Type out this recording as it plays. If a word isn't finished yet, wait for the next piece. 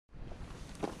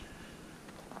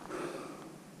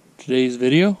Today's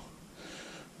video,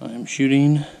 I am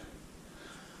shooting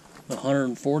the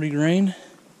 140 grain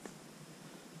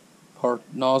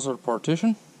Nosler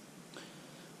Partition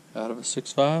out of a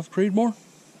 6.5 Creedmoor.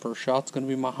 First shot's going to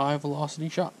be my high velocity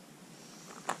shot.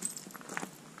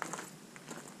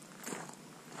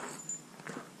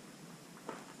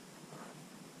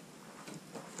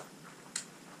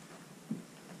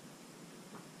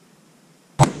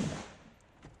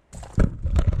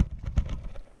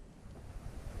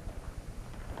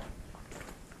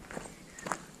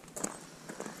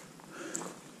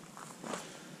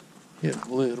 Hit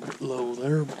a little bit low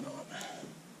there, but not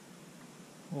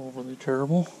overly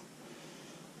terrible.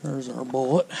 There's our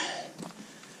bullet. Get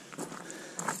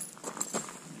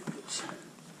this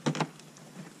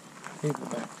table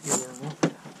back together enough to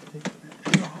take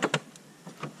that shot.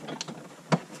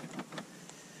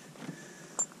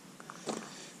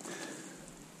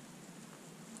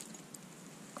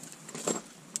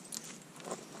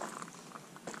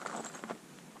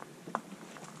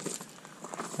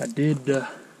 I did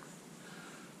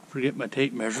forget my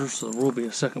tape measure, so there will be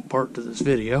a second part to this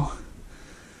video.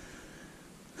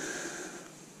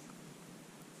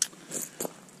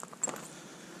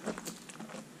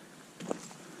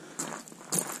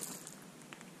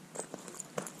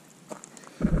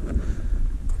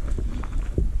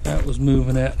 That was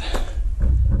moving at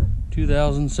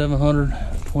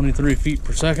 2,723 feet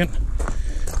per second.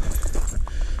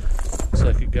 Looks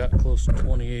like it got close to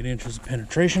 28 inches of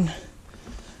penetration.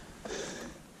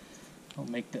 I'll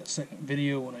make that second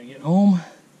video when I get home.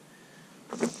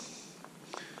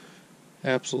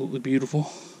 Absolutely beautiful.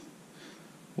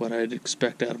 What I'd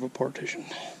expect out of a partition.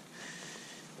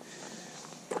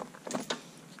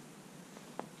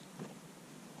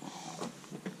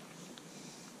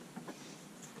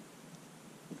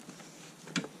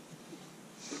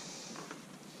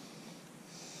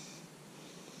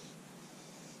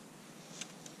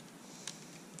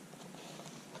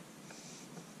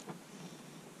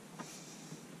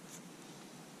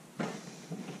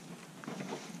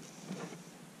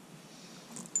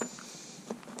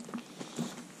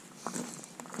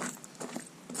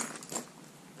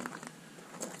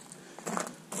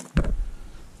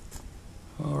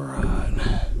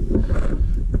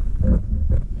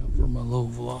 Low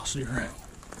velocity round.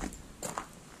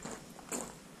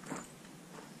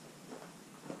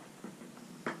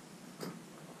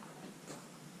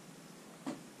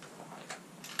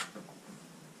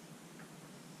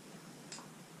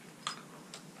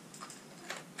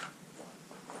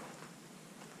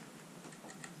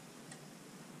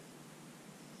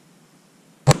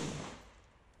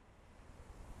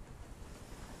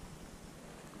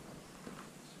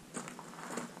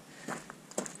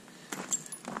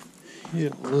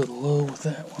 Hit a little low with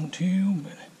that one too,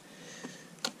 but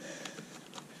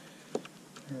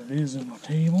there it is in my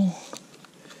table.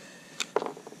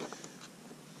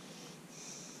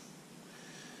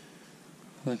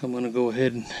 I think I'm going to go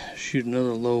ahead and shoot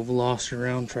another low velocity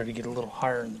round, try to get a little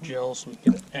higher in the gel so we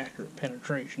get an accurate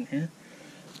penetration here.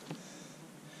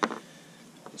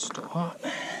 It's still hot.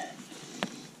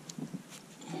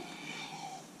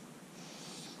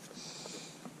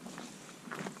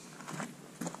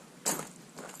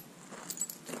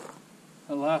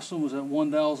 The last one was at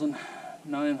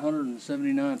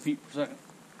 1,979 feet per second.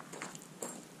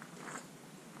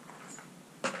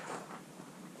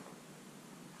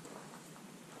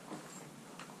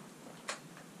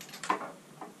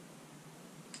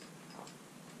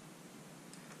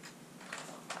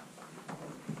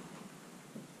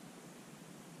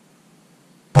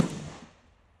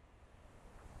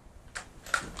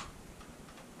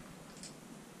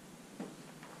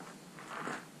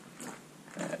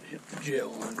 Hit the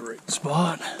gel in a great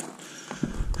spot.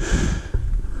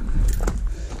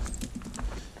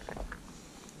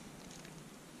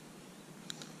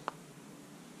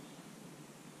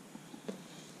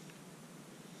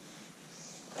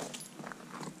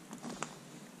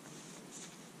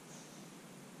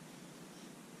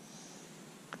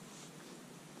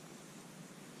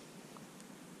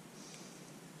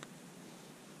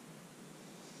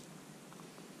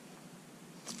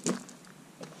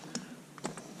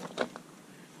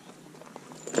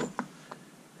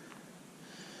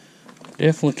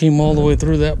 Definitely came all the way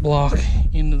through that block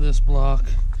into this block.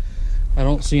 I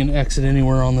don't see an exit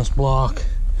anywhere on this block,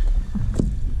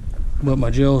 but my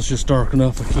gel is just dark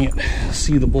enough I can't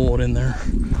see the bullet in there,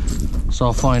 so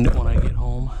I'll find it when I get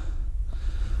home.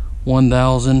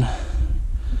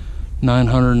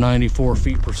 1,994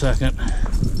 feet per second.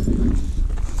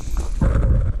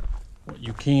 What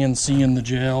you can see in the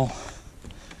gel,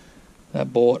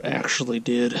 that bullet actually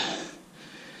did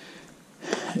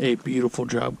a beautiful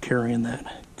job carrying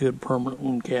that good permanent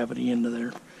wound cavity into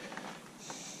there.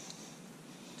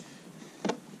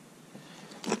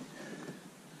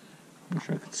 Wish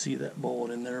I could see that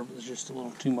bullet in there, but there's just a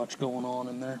little too much going on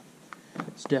in there.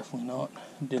 It's definitely not.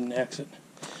 It didn't exit.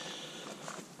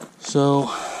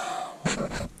 So,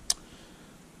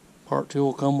 part 2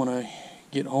 will come when I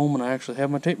get home and I actually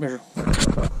have my tape measure.